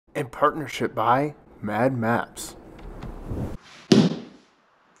in partnership by Mad Maps.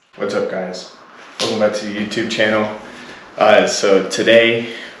 What's up, guys? Welcome back to the YouTube channel. So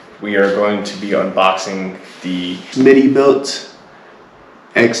today we are going to be unboxing the SmittyBilt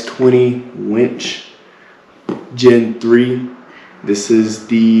X20 Winch Gen 3. This is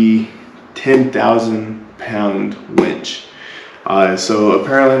the 10,000 pound winch. So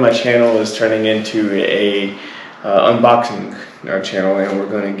apparently my channel is turning into a unboxing channel, and we're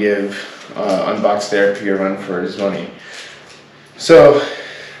going to give Unbox Therapy a run for his money. So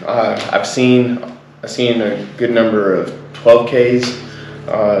I've seen a good number of 12Ks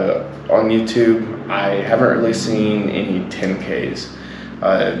on YouTube. I haven't really seen any 10Ks.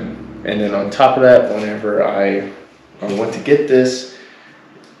 And then on top of that, whenever I went to get this,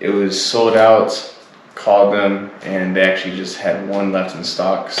 it was sold out. Called them and they actually just had one left in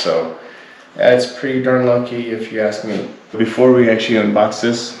stock. So that's pretty darn lucky if you ask me. Before we actually unbox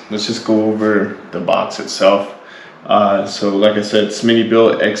this, let's just go over the box itself. So like I said,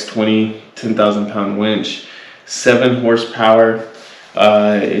 SmittyBilt X20 10,000 pound winch, 7 horsepower.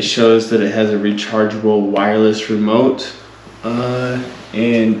 It shows that it has a rechargeable wireless remote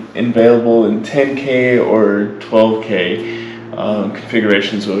and available in 10K or 12K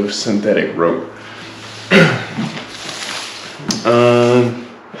configurations with synthetic rope.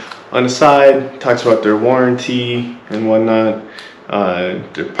 On the side, talks about their warranty and whatnot,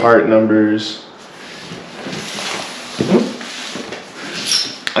 their part numbers.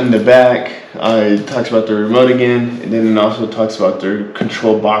 On the back, it talks about the remote again, and then it also talks about their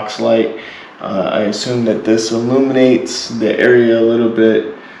control box light. I assume that this illuminates the area a little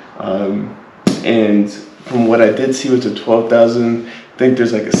bit, and from what I did see with the 12,000, I think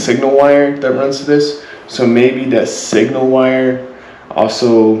there's like a signal wire that runs to this. So maybe that signal wire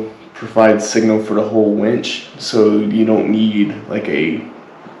also provides signal for the whole winch, so you don't need like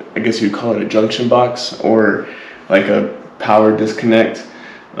I guess you'd call it a junction box or like a power disconnect,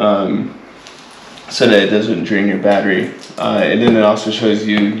 so that it doesn't drain your battery. And then it also shows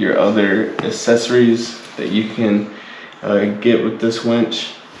you your other accessories that you can get with this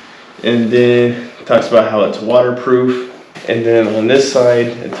winch. And then it talks about how it's waterproof. And then on this side,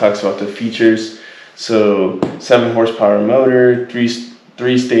 it talks about the features. So 7 horsepower motor,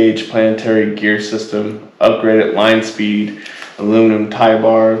 3-stage planetary gear system, upgraded line speed, aluminum tie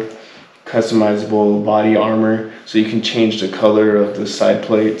bar, customizable body armor, so you can change the color of the side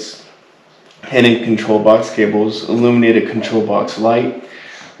plates, hidden control box cables, illuminated control box light,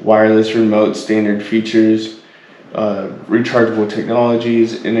 wireless remote standard features, rechargeable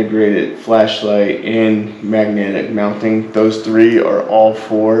technologies, integrated flashlight, and magnetic mounting. Those 3 are all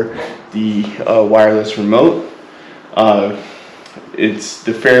for the wireless remote. It's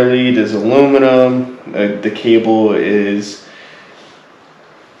the fair lead is aluminum. The cable is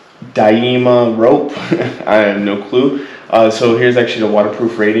Dyima rope. I have no clue. So here's actually the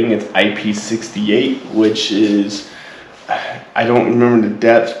waterproof rating. It's IP68, which is, I don't remember the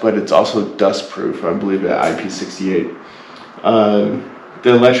depth, but it's also dust proof, I believe, at IP68. The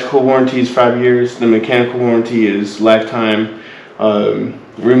electrical warranty is 5 years. The mechanical warranty is lifetime.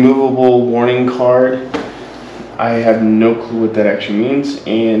 Removable warning card. I have no clue what that actually means,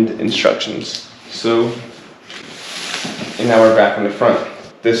 and instructions. So, and now we're back on the front.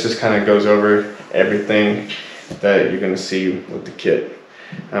 This just kind of goes over everything that you're going to see with the kit.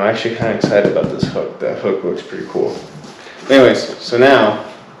 I'm actually kind of excited about this hook. That hook looks pretty cool. Anyways, so now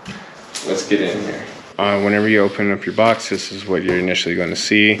let's get in here. Whenever you open up your box, this is what you're initially going to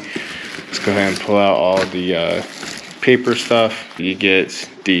see. Let's go ahead and pull out all the paper stuff. You get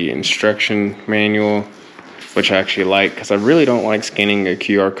the instruction manual, which I actually like, because I really don't like scanning a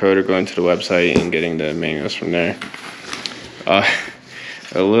QR code or going to the website and getting the manuals from there.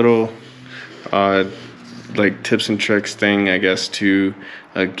 A little like tips and tricks thing, I guess, to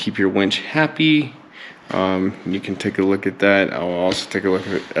keep your winch happy. You can take a look at that. I'll also take a look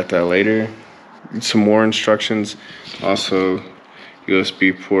at that later. Some more instructions. Also,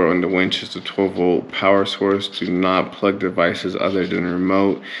 USB port on the winch is the 12-volt power source. Do not plug devices other than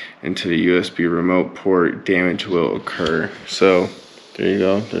remote into the USB remote port. Damage will occur. So there you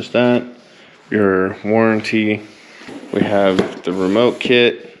go. There's that. Your warranty. We have the remote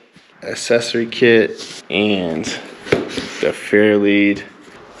kit, accessory kit, and the fair lead.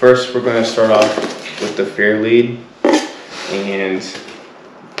 First, we're going to start off with the fair lead, and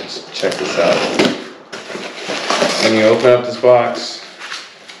let's check this out. When you open up this box,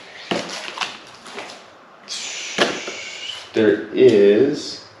 there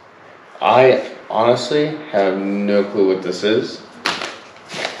is, I honestly have no clue what this is.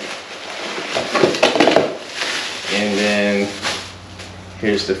 And then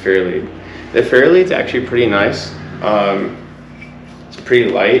here's the fairlead. The fairlead's actually pretty nice. It's pretty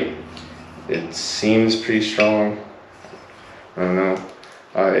light. It seems pretty strong. I don't know.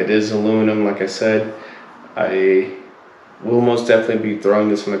 It is aluminum, like I said. I will most definitely be throwing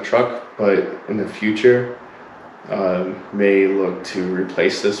this in the truck, but in the future, may look to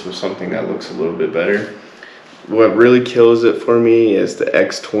replace this with something that looks a little bit better. What really kills it for me is the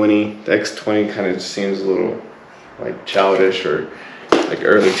X20. The X20 kind of seems a little like childish or like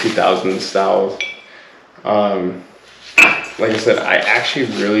early 2000s style. Like I said, I actually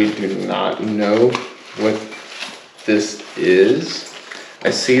really do not know what this is. I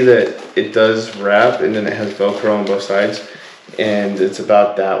see that it does wrap and then it has Velcro on both sides, and it's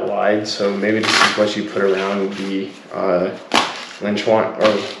about that wide. So maybe this is what you put around the winch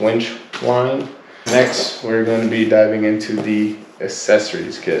line. Next, we're going to be diving into the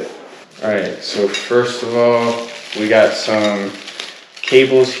accessories kit. All right, so first of all, we got some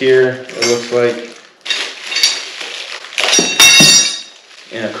cables here, it looks like,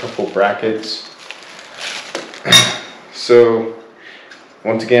 and a couple brackets. So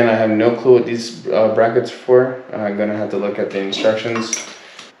once again, I have no clue what these brackets are for. I'm gonna have to look at the instructions.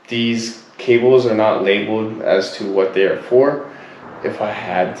 These cables are not labeled as to what they are for. If I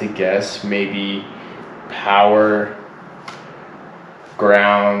had to guess, maybe power,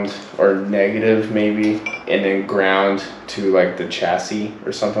 ground, or negative maybe, and then ground to like the chassis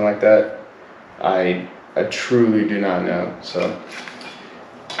or something like that. I truly do not know. So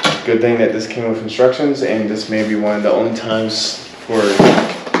good thing that this came with instructions, and this may be one of the only times for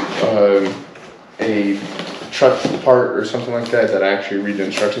a truck part or something like that that I actually read the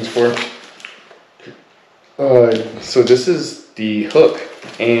instructions for. So this is the hook,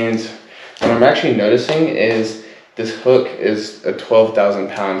 and what I'm actually noticing is this hook is a 12,000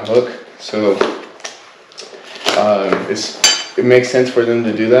 pound hook. So it makes sense for them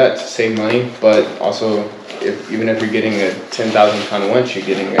to do that to save money, but also even if you're getting a 10,000 pound winch, you're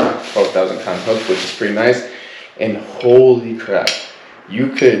getting a 12,000 pound hook, which is pretty nice. And holy crap, you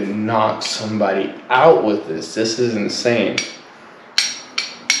could knock somebody out with this. This is insane.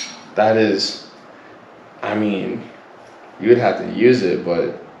 That is, I mean, you would have to use it,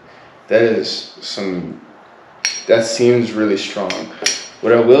 but that seems really strong.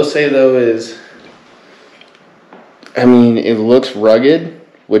 What I will say though is, I mean, it looks rugged,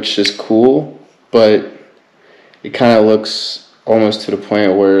 which is cool, but it kind of looks almost to the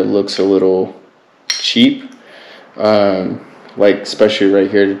point where it looks a little cheap. Like especially right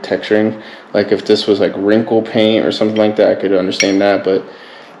here, the texturing. Like if this was like wrinkle paint or something like that, I could understand that, but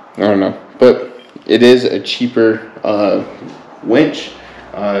I don't know. But it is a cheaper winch,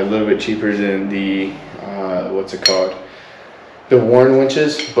 a little bit cheaper than the what's it called, the Warren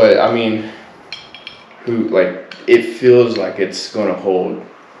winches. But I mean, it feels like it's going to hold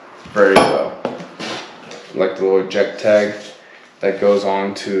very well. Like the little eject tag that goes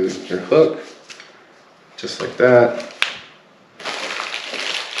on to your hook, just like that.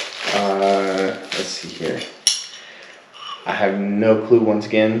 Let's see here. I have no clue once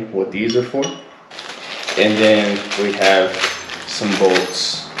again what these are for. And then we have some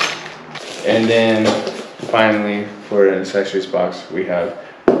bolts. And then finally, for an accessories box, we have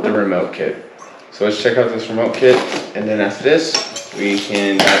the remote kit. So let's check out this remote kit, and then after this, we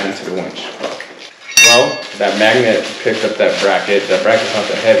can dive into the winch. Well, that magnet picked up that bracket. That bracket's not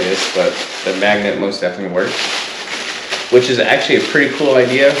the heaviest, but the magnet most definitely works, which is actually a pretty cool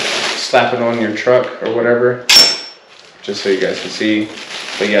idea. Slap it on your truck or whatever, just so you guys can see.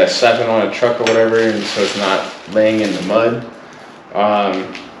 But yeah, slap it on a truck or whatever, and so it's not laying in the mud.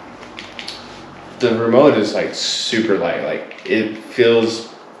 The remote is like super light. Like it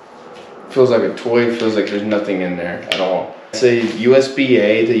feels like a toy. Feels like there's nothing in there at all. It's a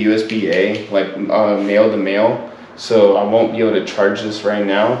USB-A to USB-A, like male to male. So I won't be able to charge this right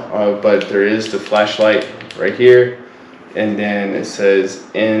now, but there is the flashlight right here. And then it says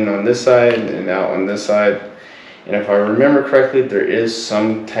in on this side and out on this side. And if I remember correctly, there is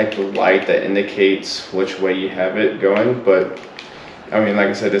some type of light that indicates which way you have it going. But I mean, like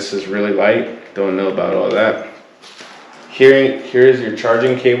I said, this is really light. Don't know about all that. Here's your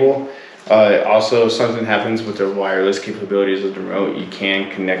charging cable. Also, if something happens with the wireless capabilities of the remote, you can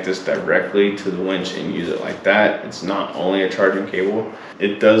connect this directly to the winch and use it like that. It's not only a charging cable.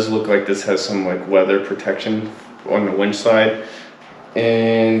 It does look like this has some like weather protection on the winch side,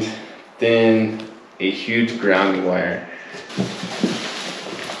 and then a huge grounding wire.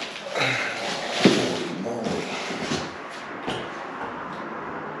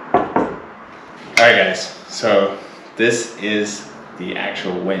 Alright guys, so this is the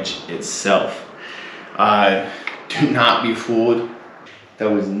actual winch itself. Do not be fooled that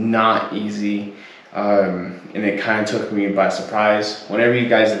was not easy, and it kind of took me by surprise. Whenever you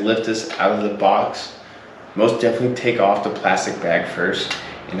guys lift this out of the box, most definitely take off the plastic bag first,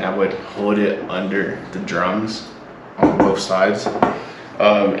 and I would hold it under the drums on both sides,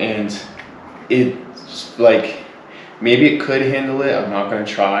 and it's like, maybe it could handle it. I'm not gonna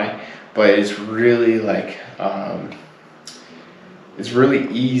try, but it's really like it's really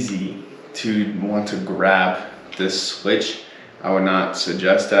easy to want to grab this switch. I would not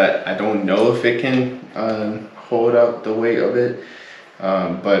suggest that. I don't know if it can hold up the weight of it,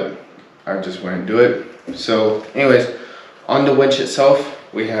 but I just wouldn't do it. So anyways, on the winch itself,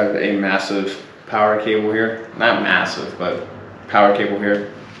 we have a massive power cable here. Not massive, but power cable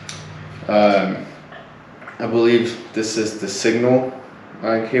here. I believe this is the signal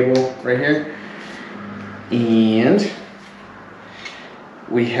cable right here. And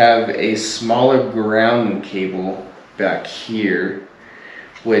we have a smaller ground cable back here,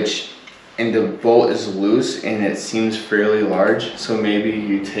 which, and the bolt is loose and it seems fairly large. So maybe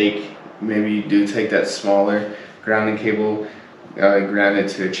you do take that smaller grounding cable, ground it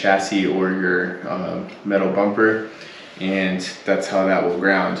to the chassis or your metal bumper, and that's how that will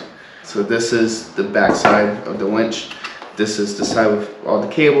ground. So this is the back side of the winch. This is the side with all the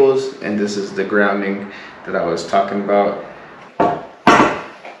cables, and this is the grounding that I was talking about.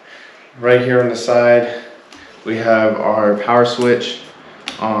 Right here on the side, we have our power switch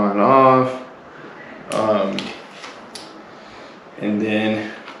on and off. And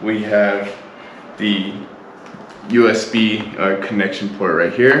then we have the USB connection port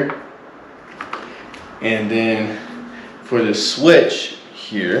right here. And then for the switch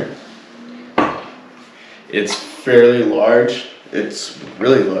here, it's fairly large. It's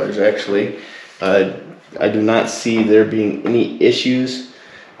really large, actually. I do not see there being any issues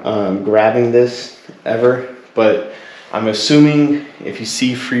grabbing this ever, but I'm assuming if you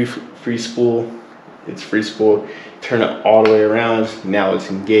see free spool, it's free spool. Turn it all the way around, now it's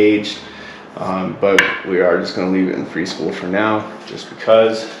engaged, but we are just going to leave it in free spool for now, just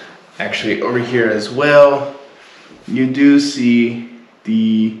because. Actually, over here as well, you do see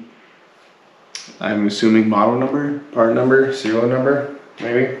the, I'm assuming, model number, part number, serial number,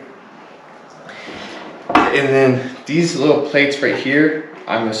 maybe. And then these little plates right here,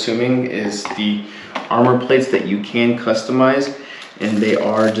 I'm assuming is the armor plates that you can customize, and they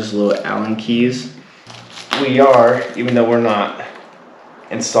are just little Allen keys. We are, even though we're not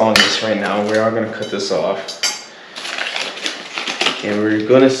installing this right now, we are going to cut this off. And we're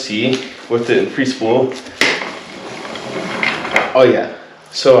going to see with the free spool. Oh yeah,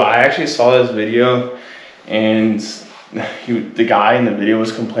 so I actually saw this video, and the guy in the video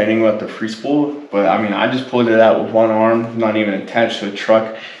was complaining about the free spool, but I mean, I just pulled it out with one arm, not even attached to a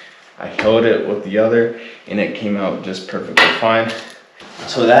truck. I held it with the other, and it came out just perfectly fine.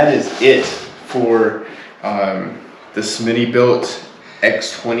 So that is it for the SmittyBilt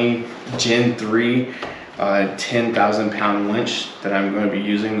X20 GEN3 10,000 pound winch that I'm going to be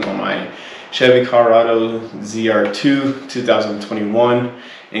using on my Chevy Colorado ZR2 2021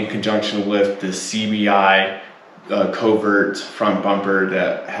 in conjunction with the CBI covert front bumper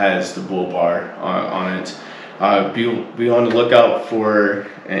that has the bull bar on it. Be on the lookout for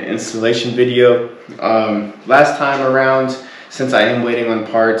an installation video. Last time around, since I am waiting on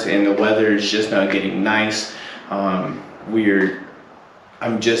parts and the weather is just now getting nice,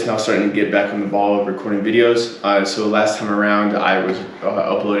 I'm just now starting to get back on the ball of recording videos. So last time around, I was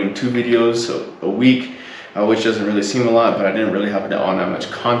uploading 2 videos a week, which doesn't really seem a lot, but I didn't really have on that much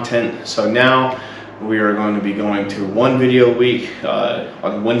content. So now we are going to be going to 1 video a week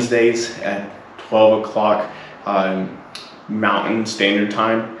on Wednesdays at 12 o'clock Mountain Standard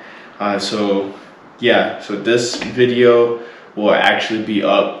Time. So yeah, so this video will actually be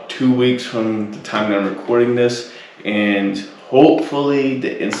up 2 weeks from the time that I'm recording this, and hopefully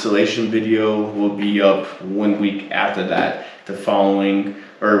the installation video will be up 1 week after that, the following,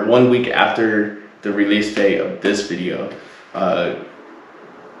 or 1 week after the release date of this video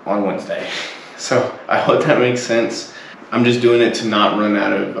on Wednesday. So I hope that makes sense. I'm just doing it to not run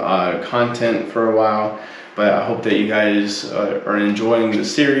out of content for a while, but I hope that you guys are enjoying the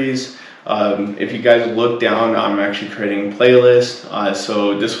series. If you guys look down, I'm actually creating a playlist.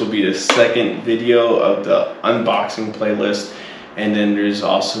 So this will be the second video of the unboxing playlist. And then there's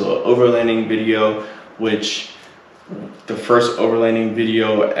also an overlanding video, which the first overlanding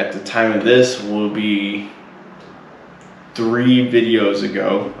video at the time of this will be 3 videos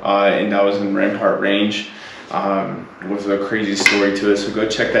ago, and that was in Rampart Range, with a crazy story to it, so go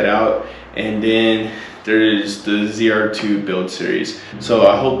check that out. And then there's the ZR2 build series. So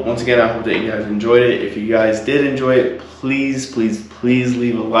I hope, once again, I hope that you guys enjoyed it. If you guys did enjoy it, please please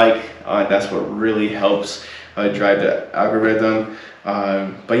leave a like. That's what really helps drive the algorithm.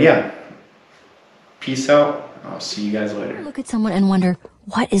 But yeah, peace out. I'll see you guys later. Look at someone and wonder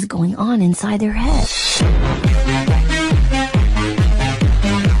what is going on inside their head.